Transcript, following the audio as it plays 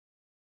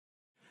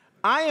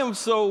I am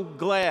so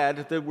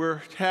glad that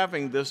we're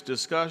having this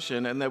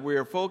discussion and that we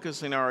are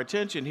focusing our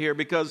attention here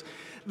because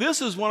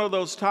this is one of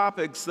those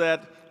topics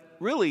that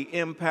really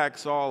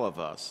impacts all of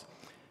us.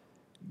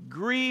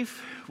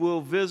 Grief will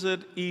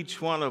visit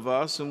each one of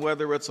us, and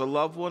whether it's a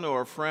loved one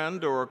or a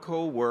friend or a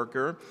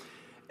co-worker,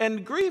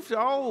 and grief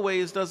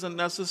always doesn't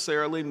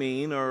necessarily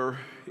mean or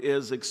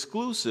is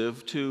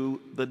exclusive to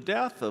the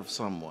death of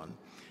someone.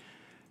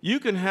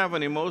 You can have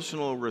an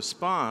emotional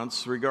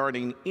response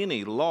regarding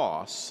any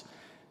loss,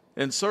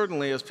 and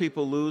certainly as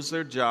people lose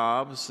their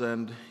jobs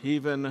and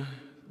even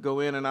go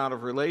in and out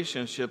of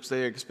relationships,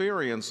 they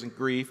experience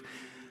grief.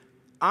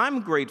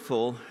 I'm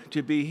grateful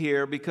to be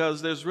here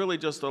because there's really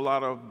just a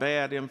lot of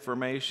bad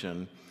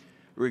information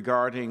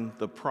regarding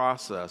the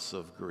process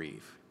of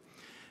grief.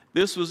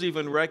 This was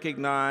even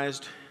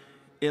recognized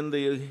in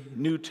the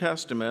New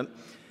Testament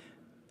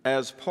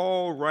as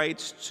Paul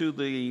writes to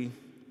the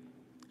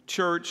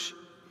church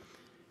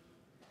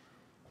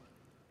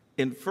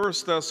in 1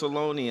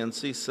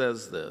 Thessalonians. He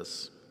says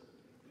this.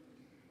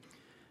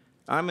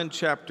 I'm in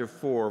chapter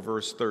 4,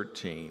 verse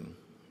 13.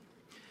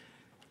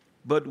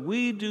 But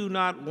we do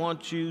not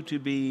want you to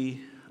be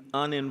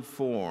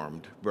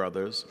uninformed,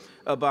 brothers,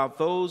 about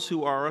those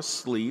who are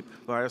asleep.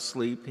 By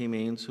asleep, he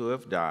means who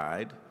have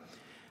died,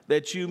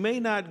 that you may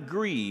not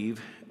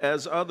grieve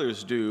as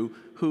others do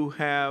who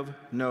have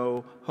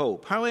no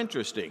hope. How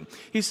interesting.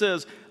 He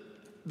says,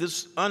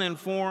 this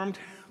uninformed,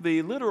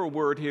 the literal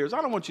word here is,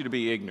 I don't want you to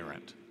be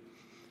ignorant.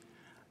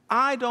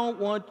 I don't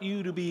want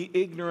you to be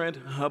ignorant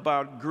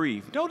about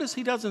grief. Notice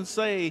he doesn't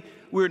say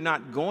we're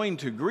not going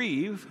to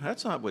grieve.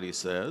 That's not what he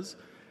says.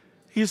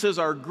 He says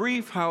our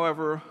grief,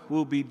 however,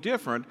 will be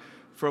different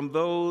from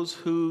those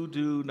who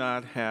do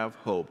not have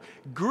hope.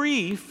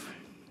 Grief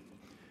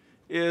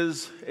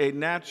is a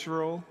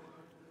natural,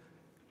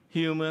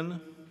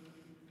 human,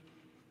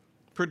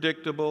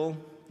 predictable,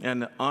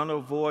 and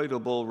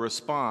unavoidable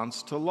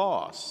response to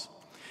loss.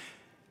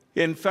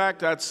 In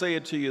fact, I'd say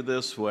it to you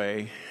this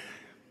way.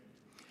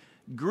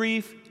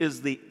 Grief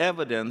is the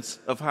evidence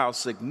of how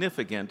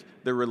significant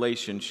the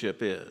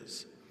relationship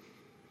is.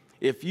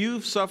 If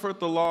you've suffered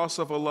the loss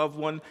of a loved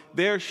one,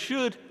 there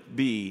should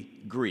be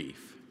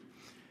grief.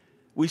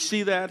 We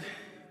see that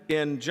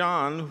in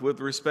John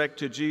with respect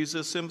to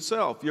Jesus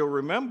himself. You'll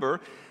remember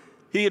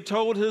he had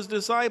told his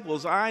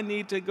disciples, I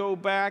need to go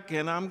back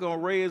and I'm going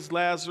to raise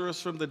Lazarus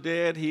from the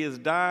dead. He has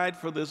died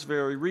for this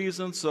very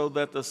reason, so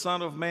that the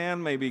Son of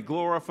Man may be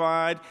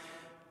glorified,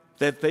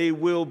 that they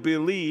will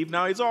believe.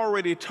 Now, he's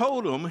already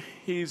told them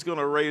he's going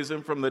to raise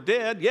him from the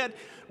dead, yet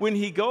when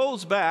he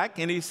goes back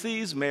and he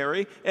sees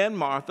Mary and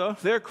Martha,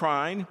 they're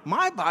crying.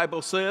 My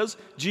Bible says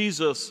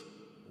Jesus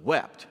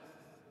wept.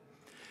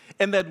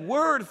 And that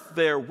word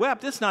there,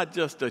 wept, it's not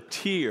just a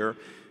tear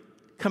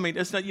coming,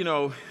 it's not,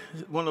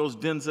 one of those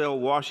Denzel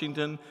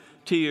Washington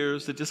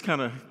tears that just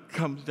kind of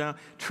comes down,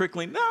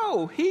 trickling.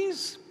 No,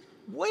 he's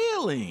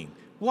wailing.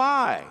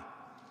 Why?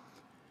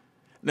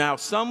 Now,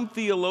 some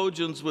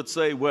theologians would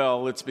say,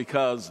 well, it's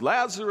because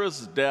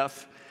Lazarus'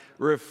 death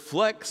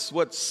reflects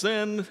what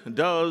sin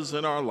does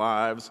in our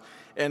lives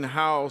and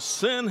how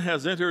sin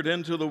has entered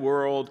into the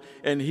world,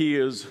 and he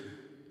is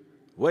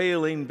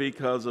wailing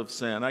because of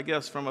sin. I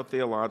guess from a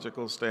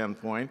theological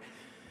standpoint,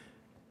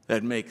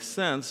 that makes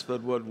sense,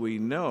 but what we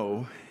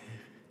know,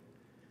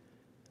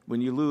 when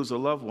you lose a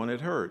loved one,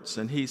 it hurts,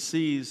 and he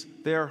sees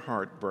their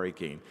heart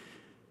breaking.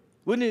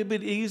 Wouldn't it have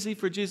been easy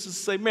for Jesus to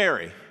say,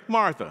 Mary,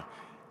 Martha,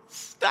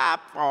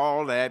 stop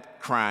all that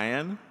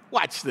crying.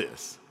 Watch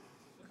this.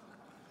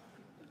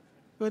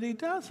 But he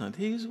doesn't.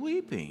 He's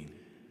weeping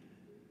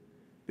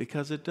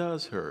because it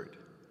does hurt.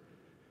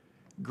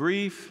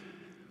 Grief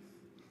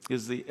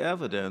is the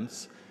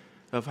evidence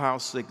of how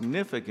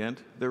significant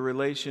the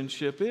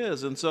relationship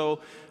is. And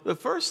so the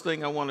first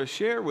thing I want to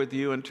share with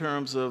you in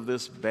terms of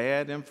this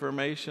bad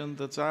information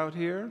that's out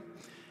here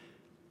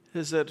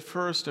is that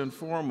first and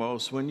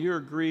foremost, when you're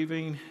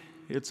grieving,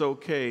 it's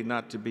okay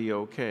not to be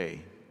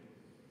okay.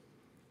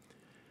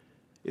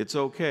 It's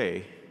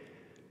okay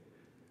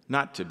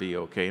not to be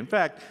okay. In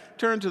fact,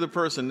 turn to the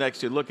person next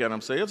to you, look at them,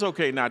 say, it's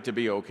okay not to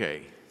be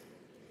okay.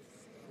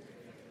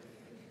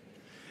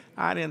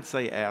 I didn't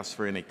say ask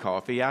for any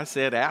coffee. I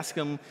said ask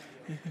them.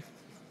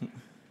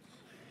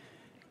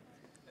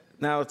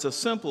 Now, it's a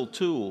simple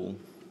tool,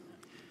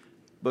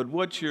 but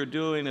what you're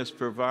doing is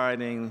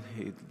providing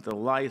the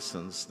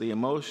license, the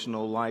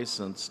emotional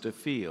license to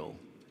feel.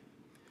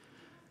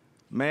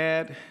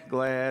 Mad,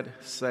 glad,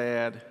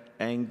 sad,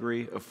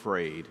 angry,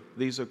 afraid.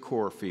 These are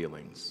core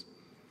feelings.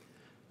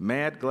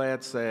 Mad,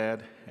 glad,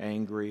 sad,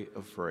 angry,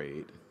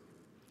 afraid.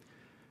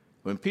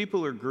 When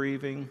people are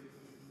grieving,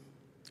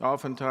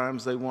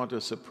 oftentimes they want to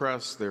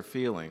suppress their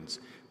feelings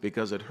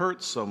because it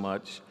hurts so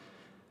much,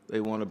 they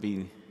want to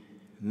be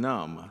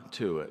numb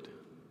to it.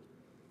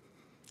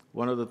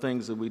 One of the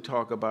things that we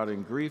talk about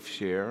in Grief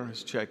Share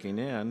is checking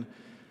in.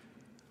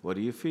 What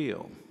do you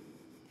feel?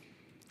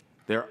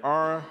 There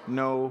are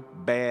no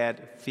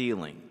bad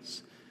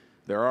feelings.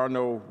 There are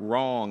no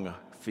wrong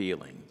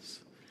feelings.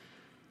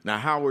 Now,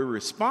 how we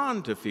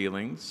respond to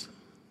feelings,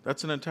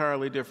 That's an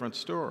entirely different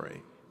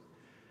story.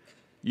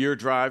 You're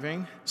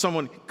driving,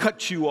 someone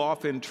cuts you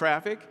off in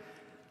traffic,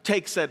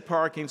 takes that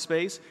parking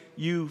space,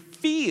 you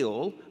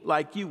feel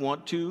like you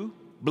want to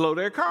blow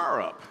their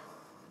car up,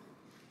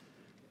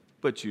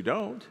 but you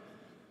don't.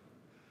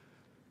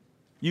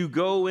 You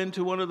go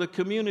into one of the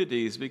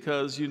communities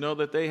because you know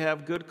that they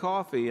have good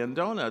coffee and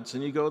donuts,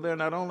 and you go there,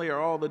 not only are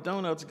all the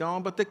donuts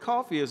gone, but the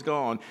coffee is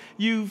gone.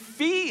 You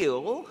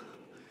feel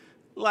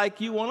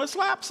like you want to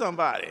slap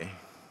somebody,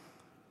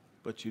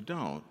 but you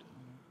don't.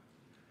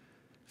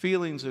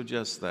 Feelings are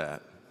just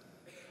that.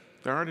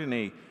 There aren't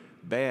any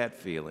bad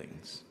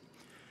feelings.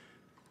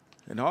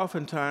 And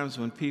oftentimes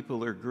when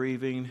people are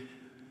grieving,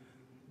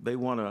 they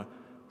want to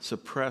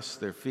suppress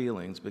their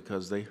feelings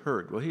because they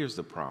hurt. Well, here's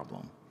the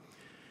problem.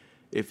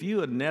 If you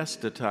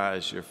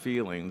anesthetize your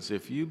feelings,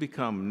 if you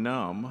become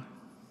numb,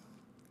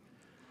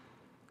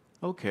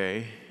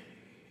 okay,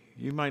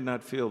 you might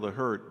not feel the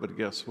hurt, but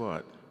guess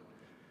what?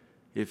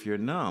 If you're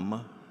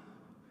numb,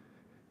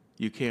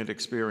 you can't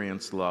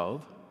experience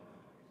love,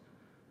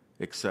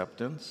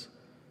 acceptance,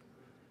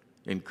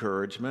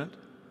 encouragement,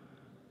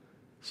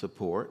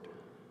 support.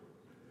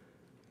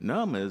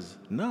 Numb is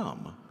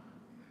numb.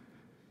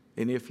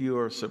 And if you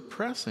are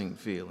suppressing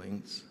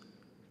feelings,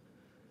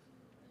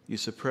 you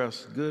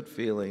suppress good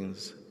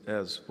feelings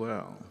as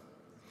well.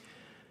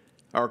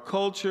 Our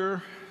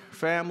culture,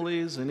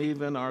 families, and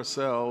even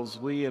ourselves,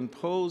 we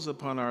impose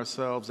upon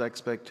ourselves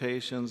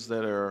expectations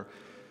that are,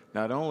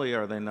 not only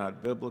are they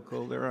not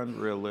biblical, they're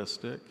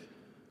unrealistic.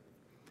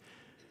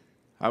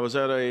 I was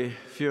at a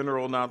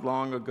funeral not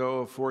long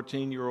ago. A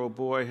 14-year-old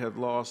boy had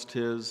lost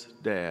his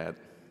dad.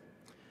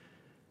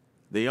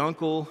 The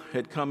uncle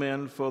had come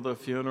in for the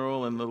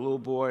funeral, and the little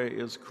boy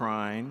is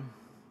crying.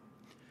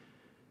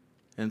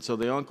 And so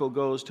the uncle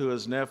goes to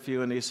his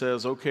nephew and he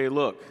says, okay,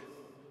 look,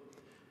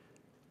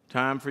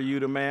 time for you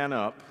to man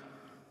up.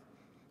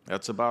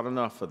 That's about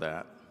enough of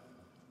that.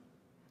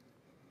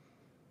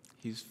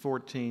 He's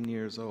 14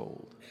 years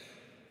old.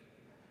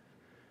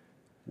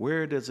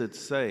 Where does it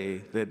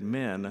say that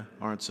men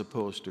aren't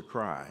supposed to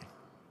cry?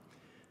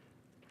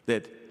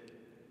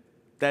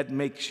 That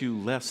makes you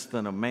less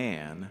than a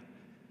man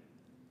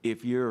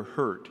if you're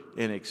hurt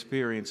and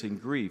experiencing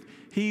grief.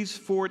 He's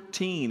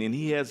 14 and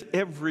he has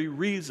every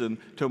reason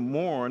to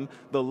mourn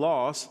the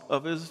loss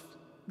of his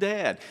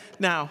dad.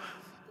 Now,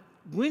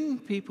 when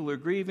people are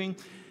grieving,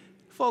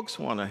 folks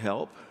want to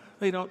help.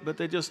 But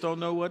they just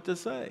don't know what to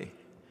say.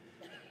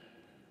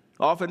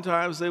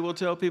 Oftentimes they will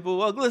tell people,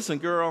 well, listen,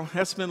 girl,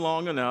 that's been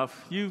long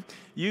enough.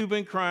 You've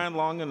been crying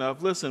long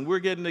enough. Listen, we're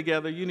getting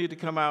together. You need to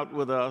come out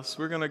with us.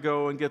 We're going to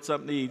go and get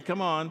something to eat.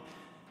 Come on.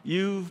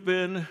 You've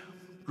been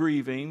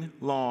grieving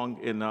long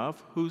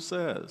enough. Who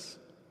says?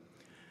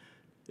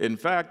 In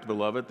fact,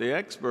 beloved, the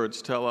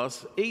experts tell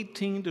us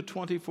 18 to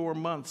 24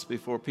 months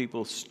before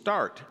people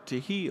start to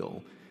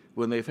heal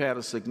when they've had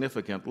a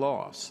significant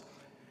loss.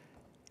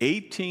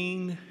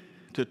 18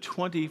 to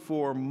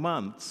 24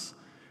 months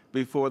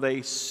before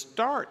they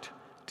start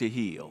to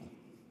heal.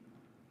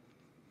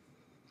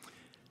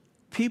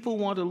 People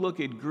want to look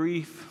at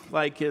grief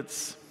like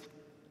it's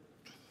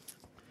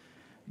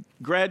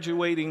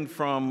graduating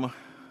from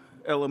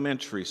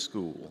elementary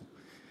school,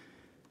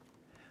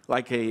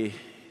 like a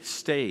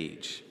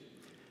stage.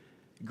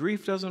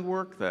 Grief doesn't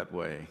work that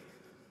way.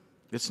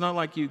 It's not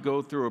like you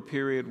go through a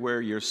period where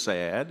you're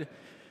sad,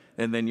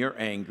 and then you're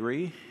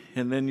angry,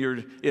 and then you're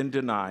in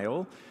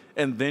denial,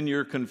 and then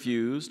you're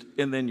confused,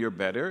 and then you're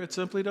better. It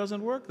simply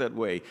doesn't work that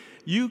way.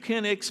 You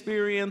can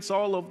experience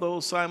all of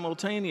those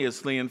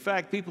simultaneously. In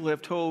fact, people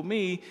have told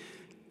me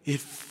it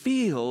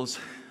feels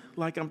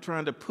like I'm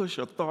trying to push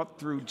a thought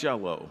through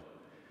Jell-O.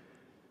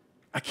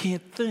 I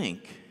can't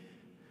think.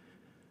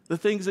 The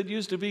things that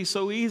used to be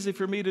so easy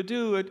for me to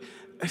do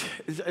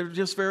are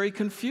just very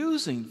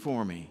confusing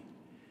for me.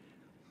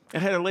 I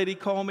had a lady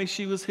call me.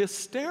 She was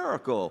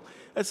hysterical.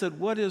 I said,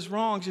 what is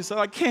wrong? She said,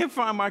 I can't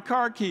find my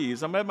car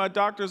keys. I'm at my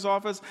doctor's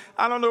office.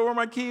 I don't know where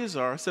my keys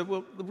are. I said,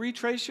 well,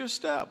 retrace your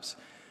steps.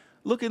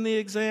 Look in the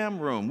exam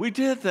room. We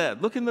did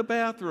that. Look in the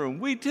bathroom.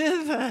 We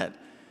did that.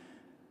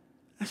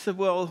 I said,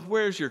 well,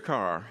 where's your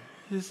car?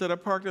 She said, I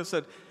parked. I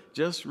said,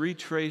 just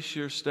retrace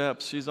your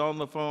steps. She's on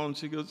the phone.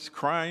 She goes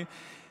crying.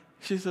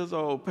 She says,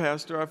 oh,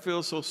 Pastor, I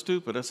feel so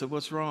stupid. I said,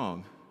 what's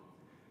wrong?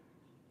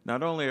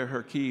 Not only are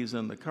her keys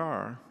in the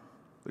car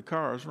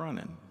is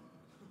running.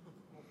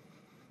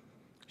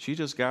 She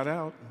just got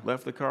out,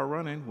 left the car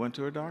running, went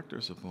to her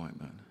doctor's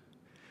appointment.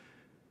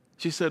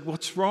 She said,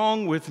 what's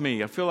wrong with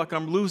me? I feel like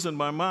I'm losing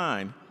my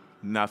mind.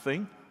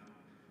 Nothing.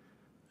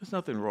 There's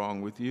nothing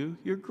wrong with you.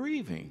 You're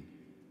grieving.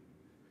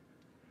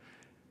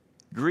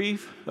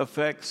 Grief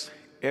affects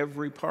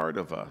every part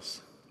of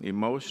us,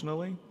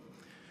 emotionally,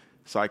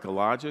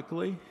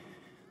 psychologically,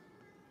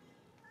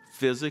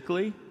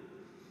 physically.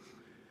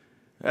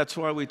 That's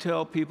why we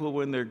tell people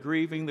when they're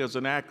grieving, there's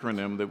an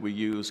acronym that we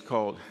use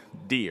called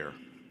DEAR.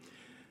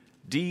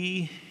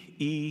 D-E-E-R.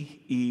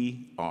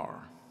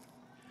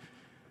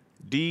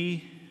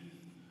 D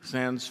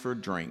stands for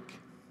drink.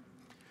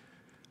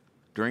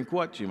 Drink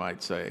what, you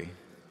might say?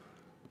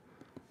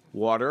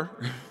 Water.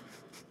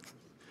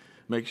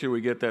 Make sure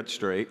we get that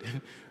straight.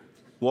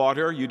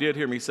 Water. You did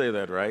hear me say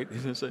that, right?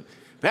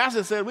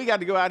 Pastor said we got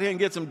to go out here and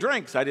get some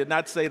drinks. I did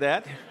not say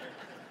that.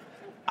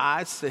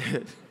 I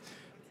said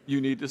you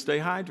need to stay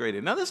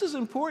hydrated. Now, this is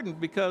important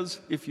because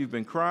if you've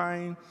been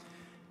crying,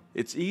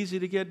 it's easy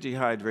to get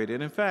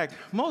dehydrated. In fact,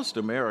 most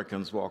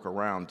Americans walk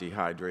around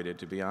dehydrated,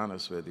 to be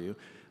honest with you.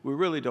 We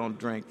really don't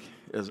drink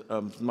as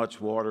much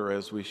water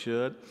as we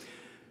should.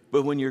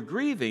 But when you're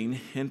grieving,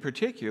 in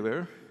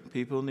particular,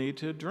 people need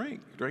to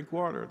drink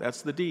water.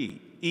 That's the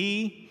D.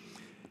 E,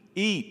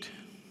 eat.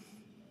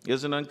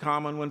 Isn't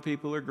uncommon when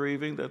people are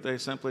grieving that they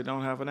simply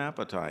don't have an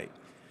appetite.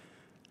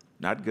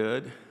 Not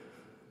good.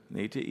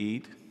 Need to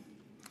eat.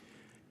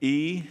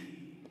 E,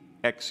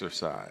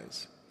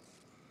 exercise.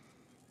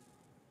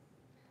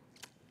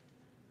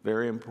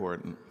 Very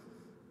important.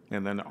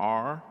 And then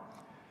R,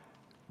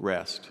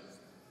 rest.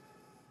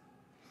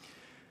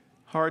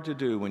 Hard to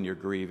do when you're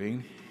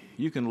grieving.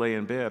 You can lay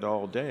in bed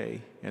all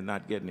day and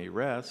not get any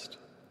rest.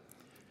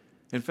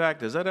 In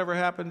fact, has that ever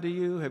happened to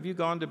you? Have you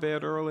gone to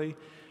bed early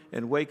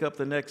and wake up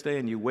the next day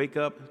and you wake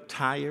up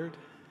tired?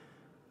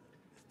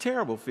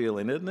 Terrible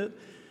feeling, isn't it?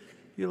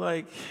 You're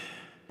like,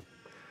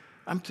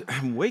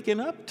 I'm waking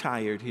up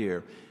tired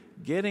here.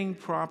 Getting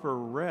proper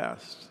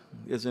rest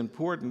is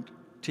important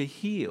to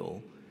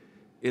heal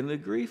in the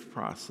grief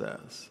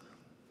process.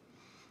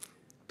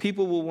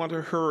 People will want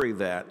to hurry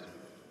that,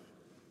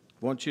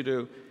 want you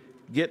to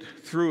get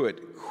through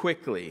it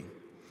quickly.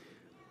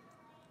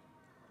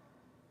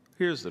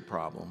 Here's the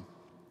problem.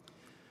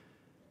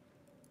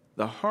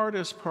 The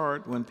hardest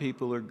part when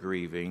people are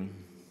grieving,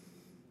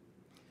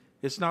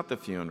 it's not the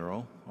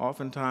funeral.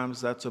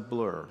 Oftentimes that's a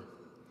blur.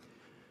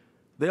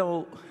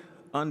 They'll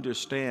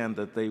understand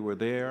that they were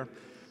there,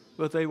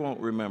 but they won't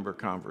remember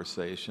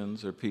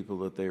conversations or people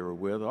that they were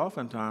with.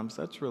 Oftentimes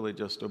that's really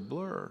just a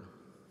blur.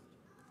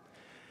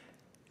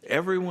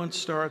 Everyone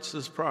starts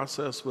this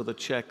process with a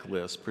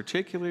checklist,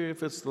 particularly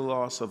if it's the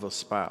loss of a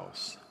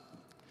spouse.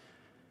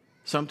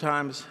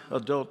 Sometimes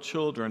adult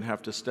children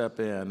have to step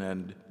in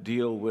and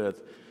deal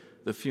with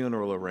the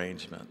funeral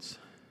arrangements,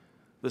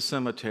 the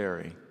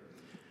cemetery,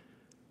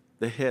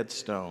 the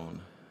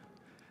headstone.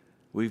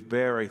 We've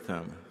buried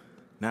them.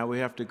 Now we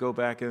have to go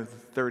back in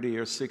 30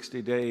 or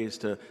 60 days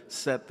to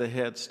set the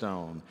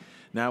headstone.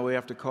 Now we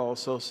have to call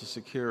Social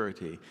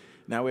Security.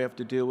 Now we have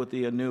to deal with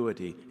the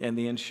annuity and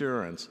the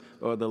insurance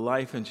or the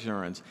life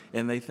insurance.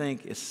 And they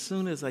think as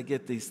soon as I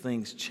get these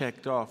things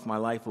checked off, my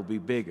life will be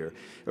bigger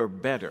or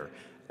better.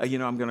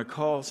 I'm going to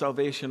call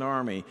Salvation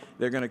Army.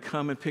 They're going to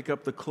come and pick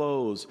up the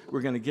clothes.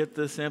 We're going to get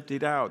this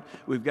emptied out.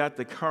 We've got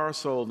the car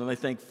sold. And they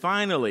think,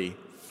 finally,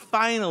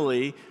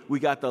 we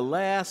got the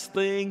last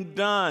thing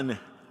done.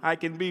 I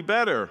can be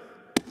better.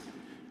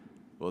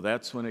 Well,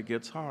 that's when it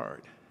gets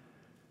hard.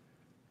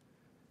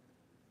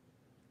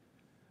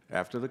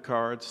 After the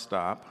cards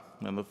stop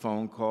and the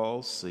phone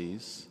calls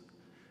cease,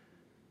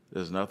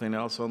 there's nothing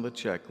else on the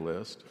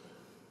checklist.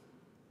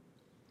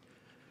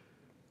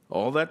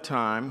 All that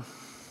time,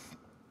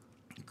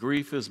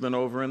 grief has been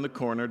over in the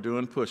corner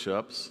doing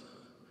push-ups,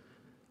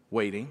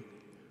 waiting.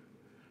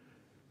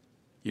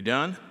 You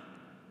done?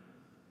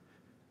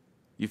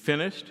 You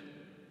finished?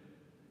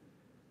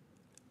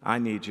 I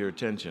need your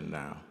attention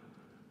now.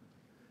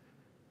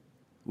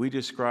 We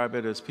describe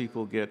it as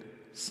people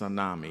get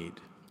tsunamied.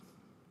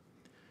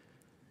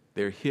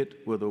 They're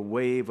hit with a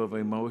wave of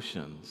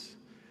emotions.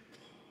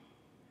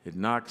 It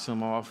knocks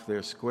them off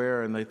their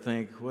square and they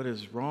think, what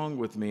is wrong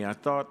with me? I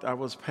thought I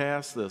was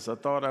past this. I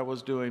thought I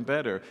was doing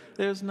better.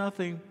 There's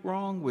nothing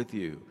wrong with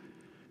you.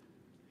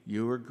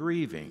 You are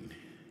grieving.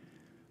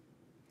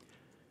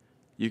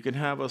 You can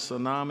have a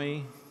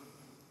tsunami.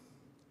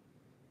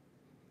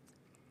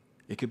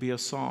 It could be a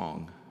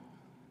song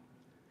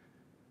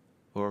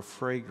or a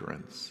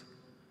fragrance.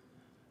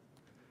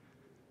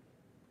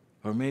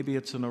 Or maybe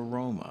it's an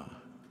aroma.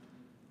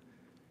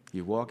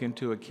 You walk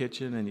into a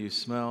kitchen and you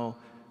smell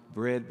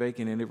bread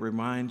baking and it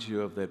reminds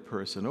you of that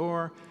person.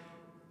 Or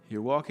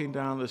you're walking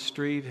down the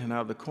street and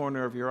out of the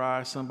corner of your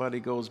eye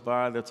somebody goes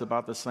by that's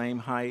about the same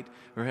height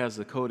or has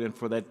the coat, and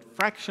for that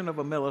fraction of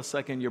a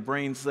millisecond your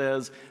brain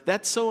says,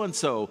 that's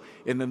so-and-so,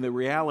 and then the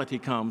reality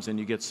comes and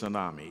you get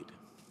tsunamied.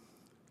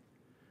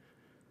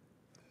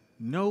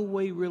 No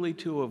way really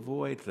to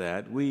avoid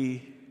that.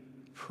 We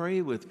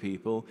pray with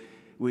people,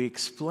 we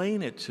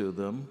explain it to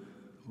them,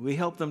 we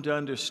help them to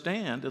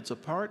understand it's a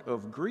part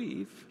of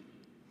grief,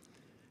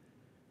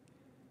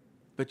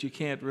 but you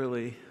can't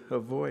really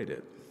avoid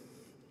it.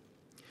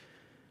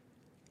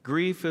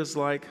 Grief is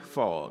like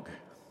fog.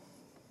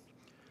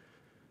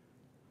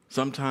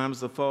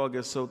 Sometimes the fog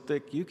is so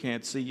thick you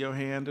can't see your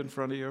hand in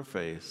front of your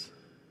face.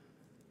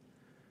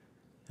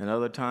 And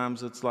other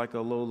times it's like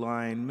a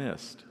low-lying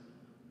mist.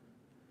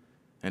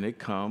 And it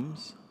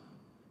comes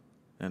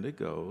and it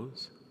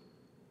goes.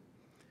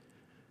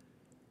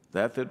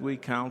 That we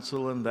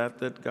counsel and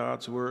that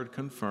God's word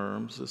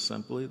confirms is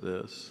simply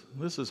this.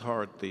 This is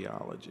hard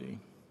theology.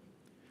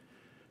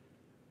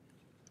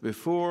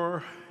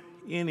 Before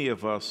any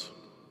of us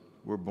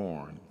were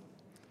born,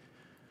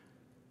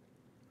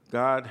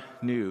 God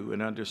knew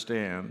and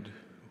understood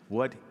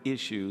what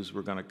issues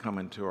were going to come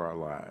into our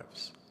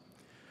lives.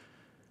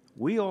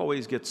 We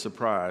always get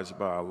surprised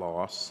by a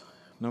loss,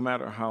 no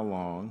matter how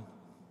long.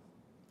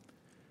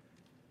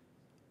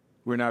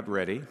 We're not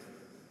ready.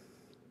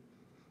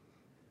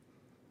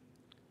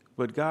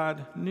 But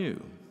God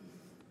knew.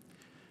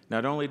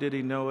 Not only did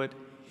he know it,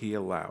 he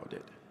allowed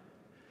it.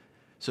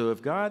 So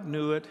if God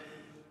knew it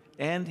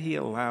and he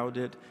allowed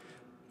it,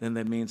 then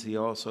that means he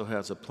also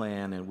has a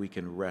plan and we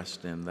can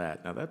rest in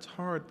that. Now that's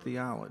hard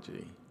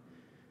theology,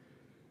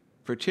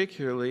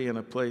 particularly in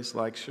a place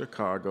like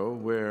Chicago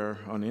where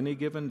on any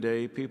given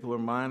day people are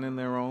minding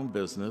their own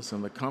business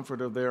in the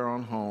comfort of their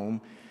own home,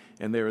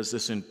 and there is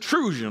this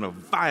intrusion of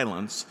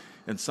violence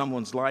and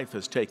someone's life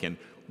is taken.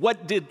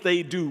 What did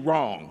they do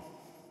wrong?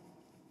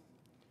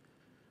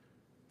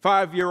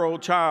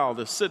 5-year-old child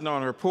is sitting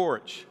on her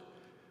porch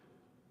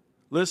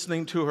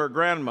listening to her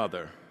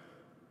grandmother,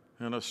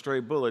 and a stray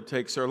bullet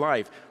takes her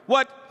life.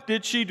 What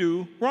did she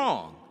do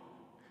wrong?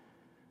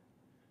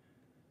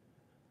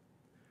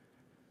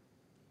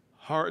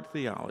 Hard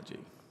theology.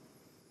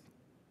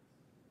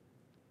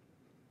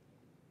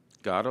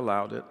 God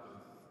allowed it.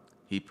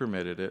 He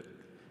permitted it.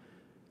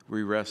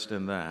 We rest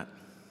in that.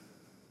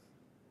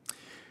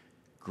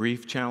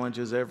 Grief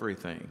challenges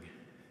everything.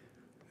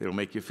 It'll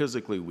make you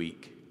physically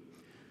weak.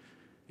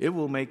 It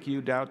will make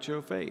you doubt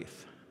your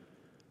faith.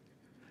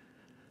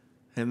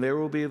 And there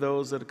will be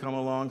those that come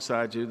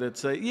alongside you that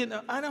say,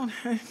 I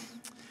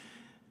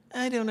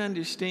don't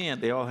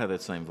understand. They all have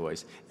that same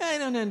voice. I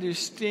don't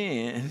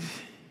understand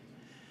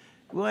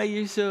why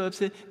you're so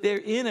upset. They're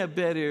in a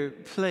better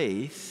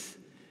place.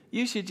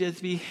 You should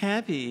just be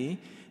happy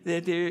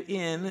that they're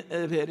in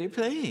a better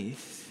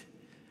place.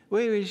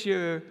 Where is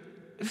your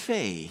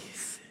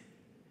faith?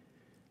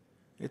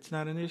 It's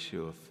not an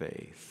issue of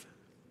faith.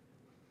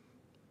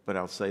 But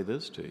I'll say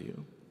this to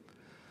you.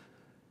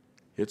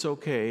 It's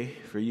okay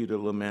for you to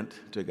lament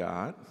to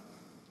God.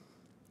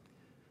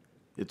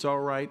 It's all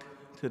right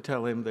to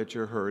tell him that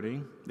you're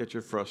hurting, that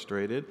you're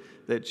frustrated,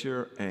 that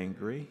you're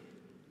angry.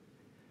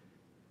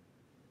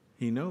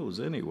 He knows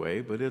anyway,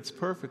 but it's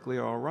perfectly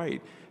all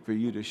right for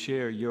you to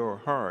share your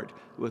heart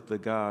with the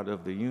God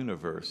of the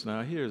universe.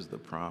 Now, here's the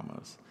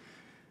promise.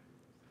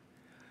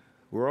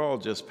 We're all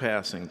just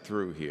passing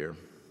through here.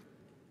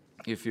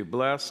 If you're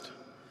blessed,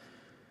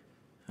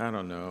 I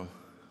don't know,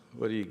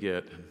 what do you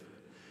get?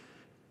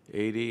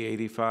 80,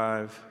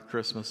 85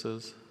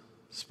 Christmases,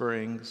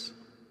 springs,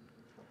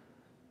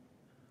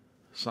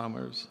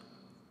 summers.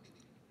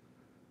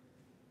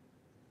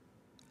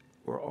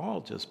 We're all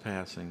just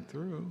passing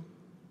through.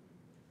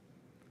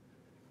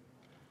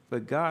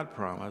 But God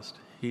promised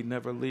he'd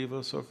never leave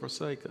us or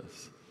forsake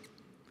us.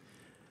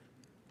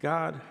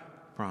 God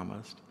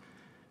promised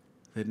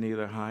that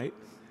neither height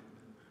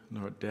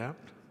nor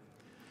depth,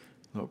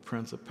 nor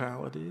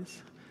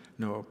principalities,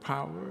 nor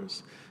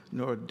powers,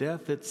 nor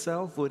death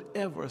itself would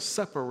ever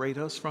separate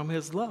us from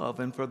his love.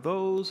 And for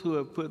those who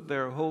have put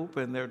their hope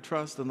and their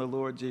trust in the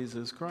Lord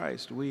Jesus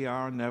Christ, we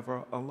are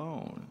never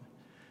alone.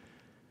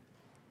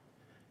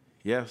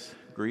 Yes,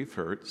 grief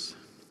hurts.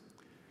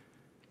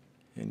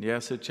 And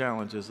yes, it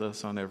challenges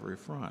us on every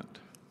front.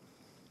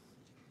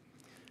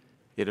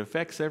 It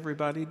affects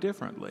everybody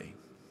differently,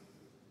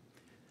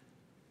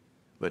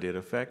 but it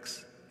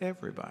affects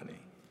everybody.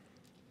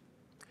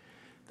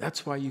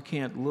 That's why you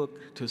can't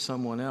look to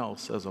someone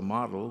else as a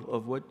model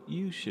of what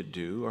you should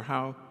do or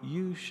how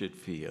you should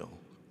feel.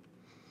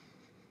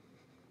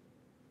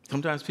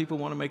 Sometimes people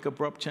want to make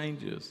abrupt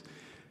changes.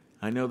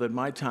 I know that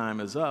my time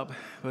is up,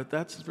 but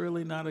that's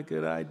really not a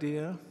good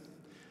idea.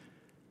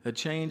 A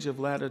change of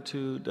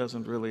latitude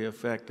doesn't really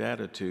affect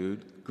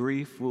attitude.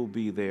 Grief will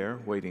be there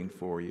waiting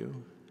for you.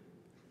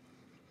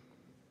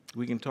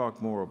 We can talk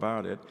more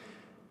about it.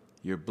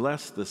 You're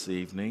blessed this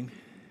evening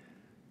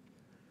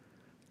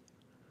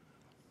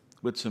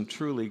with some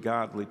truly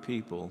godly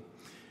people,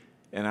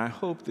 and I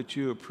hope that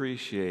you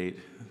appreciate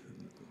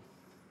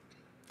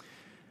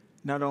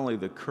not only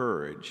the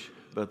courage,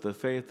 but the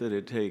faith that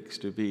it takes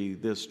to be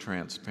this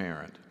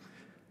transparent,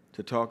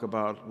 to talk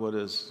about what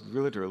is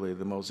literally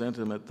the most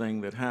intimate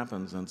thing that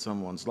happens in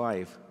someone's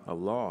life, a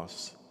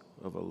loss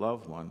of a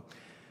loved one,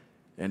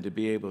 and to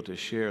be able to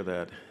share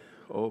that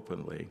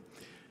openly.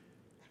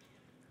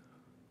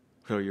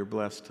 So you're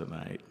blessed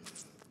tonight.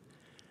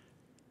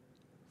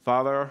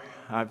 Father,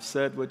 I've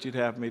said what you'd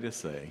have me to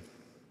say.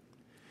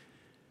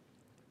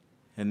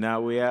 And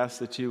now we ask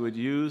that you would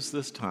use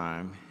this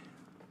time,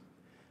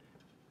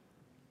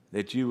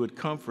 that you would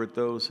comfort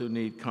those who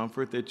need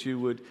comfort, that you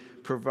would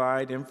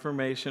provide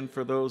information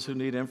for those who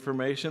need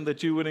information,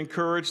 that you would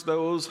encourage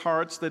those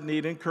hearts that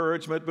need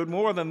encouragement, but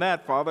more than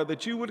that, Father,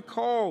 that you would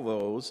call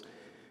those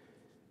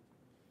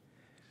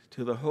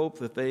to the hope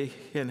that they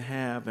can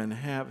have and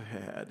have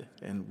had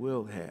and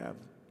will have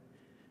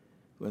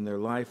when their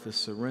life is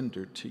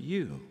surrendered to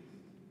you.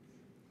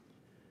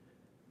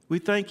 We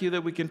thank you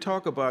that we can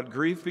talk about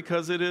grief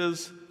because it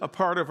is a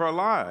part of our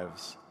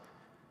lives.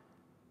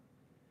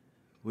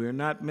 We are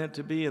not meant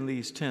to be in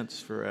these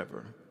tents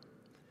forever.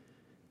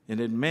 and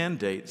it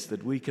mandates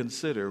that we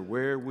consider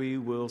where we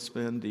will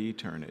spend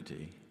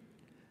eternity.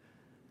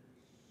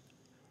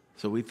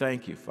 So we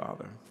thank you,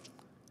 Father,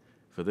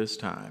 for this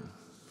time.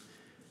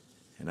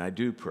 And I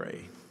do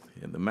pray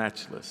in the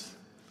matchless,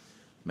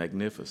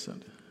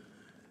 magnificent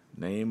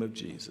name of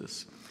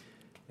Jesus,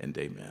 and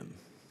amen.